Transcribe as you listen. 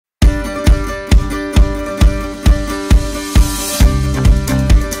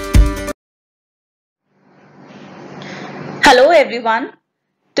Hello everyone.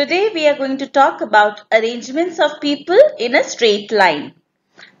 Today we are going to talk about arrangements of people in a straight line.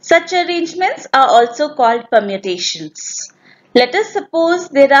 Such arrangements are also called permutations. Let us suppose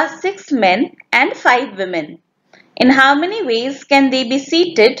there are 6 men and 5 women. In how many ways can they be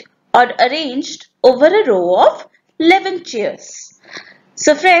seated or arranged over a row of 11 chairs?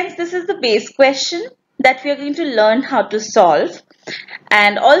 So friends, this is the base question that we are going to learn how to solve.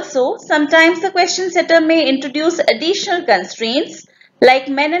 And also, sometimes the question setter may introduce additional constraints like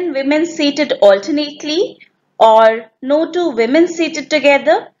men and women seated alternately or no two women seated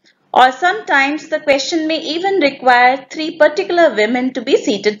together, or sometimes the question may even require 3 particular women to be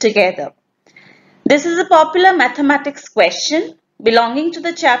seated together. This is a popular mathematics question belonging to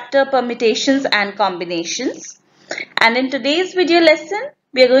the chapter Permutations and Combinations. And in today's video lesson,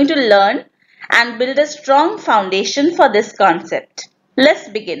 we are going to learn and build a strong foundation for this concept. Let's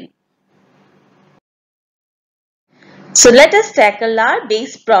begin. So let us tackle our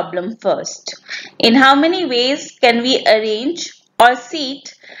base problem first. In how many ways can we arrange or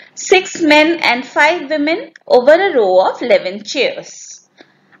seat 6 men and 5 women over a row of 11 chairs?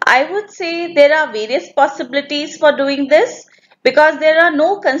 I would say there are various possibilities for doing this because there are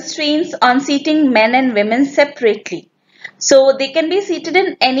no constraints on seating men and women separately. So they can be seated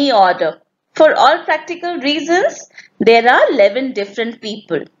in any order. For all practical reasons, there are 11 different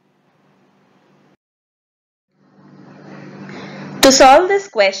people. To solve this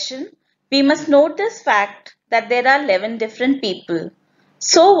question, we must note this fact that there are 11 different people.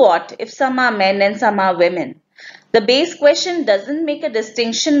 So what if some are men and some are women? The base question doesn't make a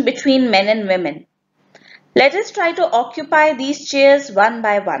distinction between men and women. Let us try to occupy these chairs one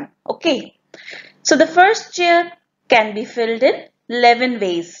by one. Okay. So the first chair can be filled in 11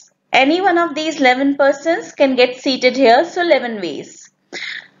 ways. Any one of these 11 persons can get seated here, so 11 ways.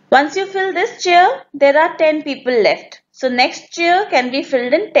 Once you fill this chair, there are 10 people left. So next chair can be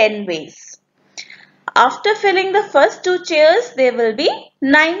filled in 10 ways. After filling the first 2 chairs, there will be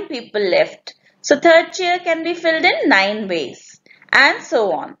 9 people left. So third chair can be filled in 9 ways and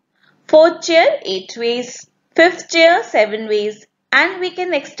so on. Fourth chair 8 ways, fifth chair 7 ways, and we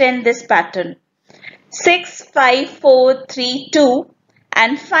can extend this pattern. 6, 5, 4, 3, 2.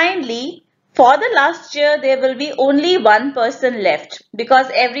 And finally, for the last chair, there will be only one person left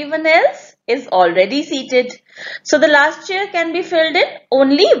because everyone else is already seated. So the last chair can be filled in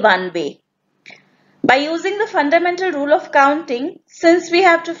only one way. By using the fundamental rule of counting, since we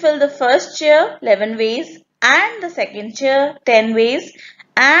have to fill the first chair 11 ways and the second chair 10 ways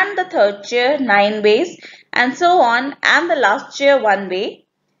and the third chair 9 ways and so on, and the last chair 1 way,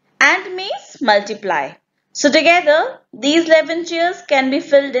 and means multiply. So together, these 11 chairs can be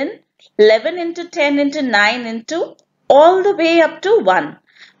filled in 11 into 10 into 9 into all the way up to 1,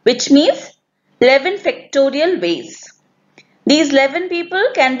 which means 11 factorial ways. These 11 people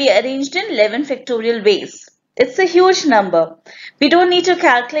can be arranged in 11 factorial ways. It's a huge number. We don't need to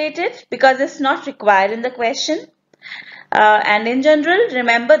calculate it because it's not required in the question. And in general,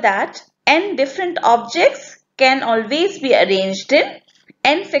 remember that n different objects can always be arranged in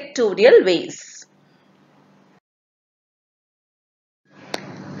n factorial ways.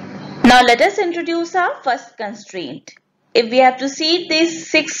 Now let us introduce our first constraint. If we have to seat these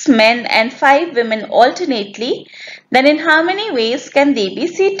 6 men and 5 women alternately, then in how many ways can they be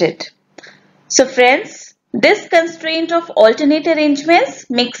seated? So friends, this constraint of alternate arrangements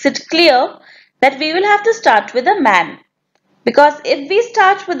makes it clear that we will have to start with a man. Because if we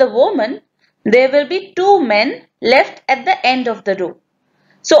start with a woman, there will be 2 men left at the end of the row.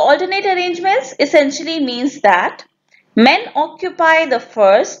 So alternate arrangements essentially means that men occupy the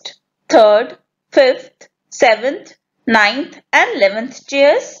first, third, fifth, seventh, 9th and 11th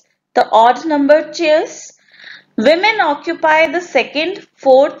chairs, the odd numbered chairs. Women occupy the 2nd,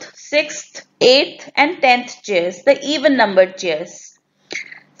 4th, 6th, 8th and 10th chairs, the even numbered chairs.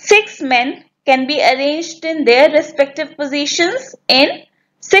 6 men can be arranged in their respective positions in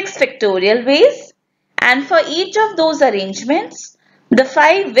 6 factorial ways, and for each of those arrangements, the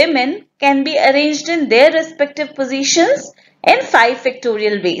 5 women can be arranged in their respective positions in 5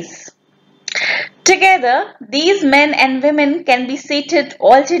 factorial ways. Together, these men and women can be seated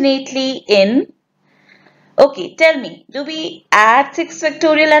alternately in... Okay, tell me, do we add 6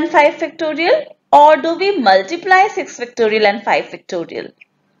 factorial and 5 factorial, or do we multiply 6 factorial and 5 factorial?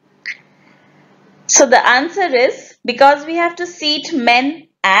 So the answer is, because we have to seat men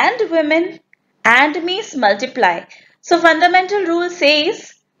and women, and means multiply. So fundamental rule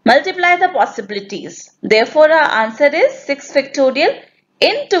says multiply the possibilities. Therefore, our answer is 6 factorial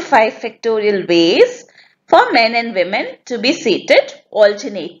into 5 factorial ways for men and women to be seated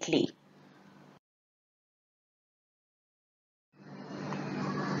alternately.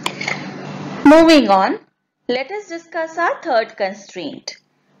 Moving on, let us discuss our third constraint.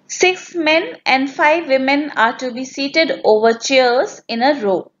 6 men and 5 women are to be seated over chairs in a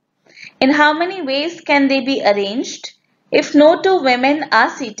row. In how many ways can they be arranged if no two women are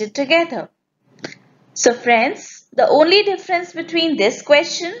seated together? So friends, the only difference between this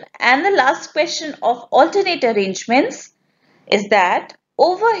question and the last question of alternate arrangements is that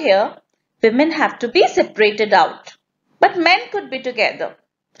over here, women have to be separated out, but men could be together.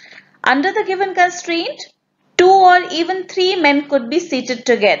 Under the given constraint, 2 or even 3 men could be seated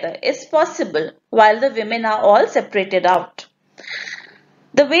together is possible while the women are all separated out.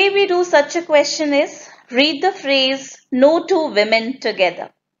 The way we do such a question is read the phrase no two women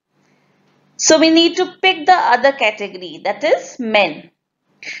together. So we need to pick the other category, that is men.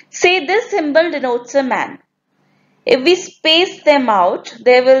 Say this symbol denotes a man. If we space them out,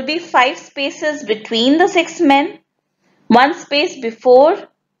 there will be 5 spaces between the 6 men, 1 space before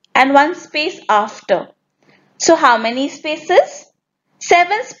and 1 space after. So how many spaces?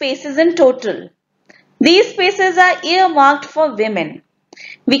 7 spaces in total. These spaces are earmarked for women.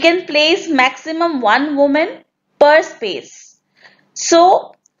 We can place maximum 1 woman per space.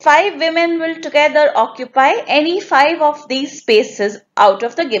 So 5 women will together occupy any 5 of these spaces out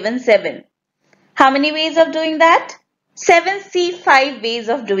of the given 7. How many ways of doing that? 7 see 5 ways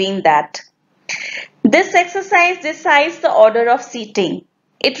of doing that. This exercise decides the order of seating.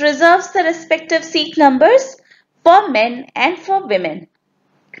 It reserves the respective seat numbers for men and for women.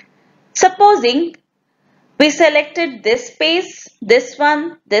 Supposing we selected this space, this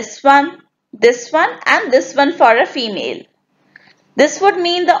one, this one, this one and this one for a female. This would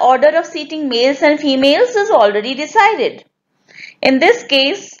mean the order of seating males and females is already decided. In this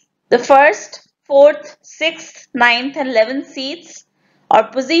case, the first, 4th, 6th, 9th and 11th seats or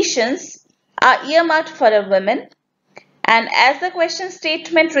positions are earmarked for a woman, and as the question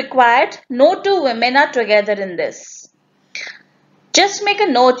statement required, no two women are together in this. Just make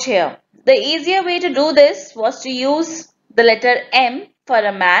a note here. The easier way to do this was to use the letter M for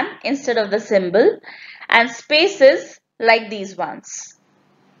a man instead of the symbol and spaces like these ones.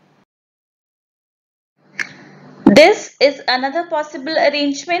 This is another possible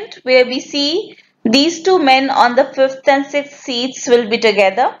arrangement where we see these 2 men on the 5th and 6th seats will be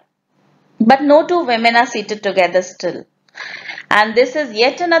together, but no 2 women are seated together still. And this is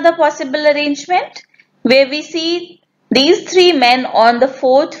yet another possible arrangement where we see these 3 men on the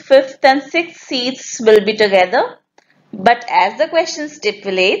 4th, 5th and 6th seats will be together, but as the question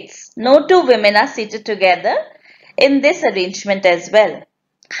stipulates, no 2 women are seated together in this arrangement as well.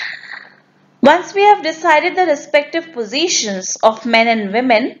 Once we have decided the respective positions of men and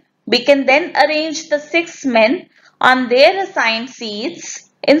women, we can then arrange the 6 men on their assigned seats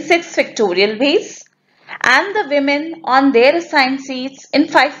in 6 factorial ways and the women on their assigned seats in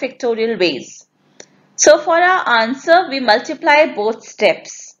 5 factorial ways. So for our answer, we multiply both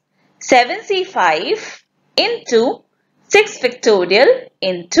steps. 7c5 into 6 factorial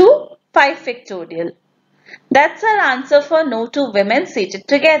into 5 factorial. That's our answer for no two women seated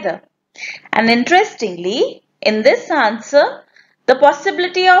together. And interestingly, in this answer, the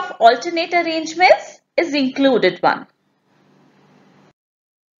possibility of alternate arrangements is included one.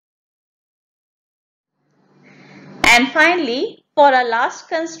 And finally, for our last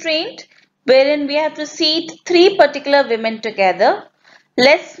constraint, wherein we have to seat 3 particular women together,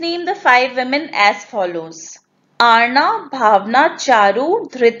 let's name the 5 women as follows: Arna, Bhavna, Charu,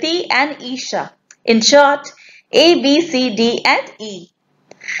 Dhriti and Isha. In short, A, B, C, D and E.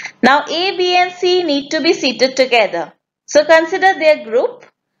 Now A, B and C need to be seated together. So consider their group,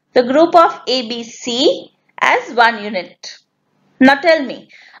 the group of ABC, as one unit. Now tell me,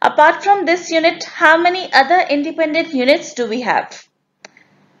 apart from this unit, how many other independent units do we have?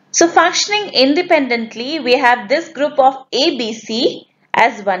 So functioning independently, we have this group of ABC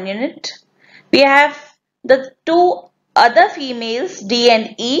as one unit. We have the 2 other females D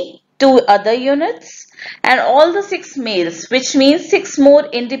and E, 2 other units, and all the 6 males, which means 6 more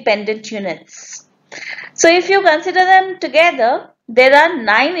independent units. So if you consider them together, there are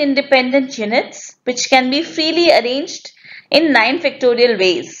 9 independent units which can be freely arranged in 9 factorial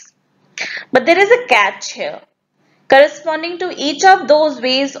ways. But there is a catch here. Corresponding to each of those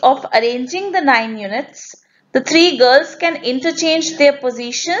ways of arranging the 9 units, the 3 girls can interchange their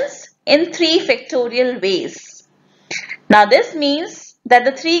positions in 3 factorial ways. Now this means that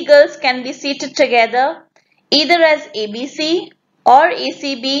the 3 girls can be seated together either as ABC or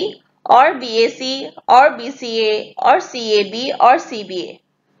ACB or BAC or BCA or CAB or CBA.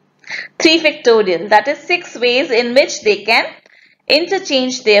 3 factorial, that is 6 ways in which they can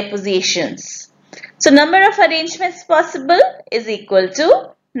interchange their positions. So number of arrangements possible is equal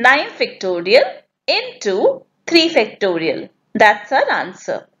to 9 factorial into 3 factorial. That's our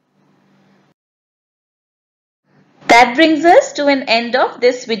answer. That brings us to an end of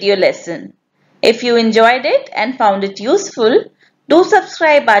this video lesson. If you enjoyed it and found it useful, do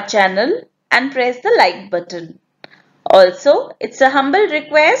subscribe our channel and press the like button. Also, it's a humble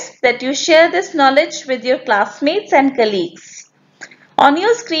request that you share this knowledge with your classmates and colleagues. On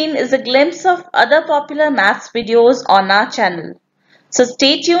your screen is a glimpse of other popular maths videos on our channel. So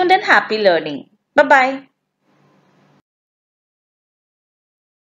stay tuned and happy learning. Bye-bye.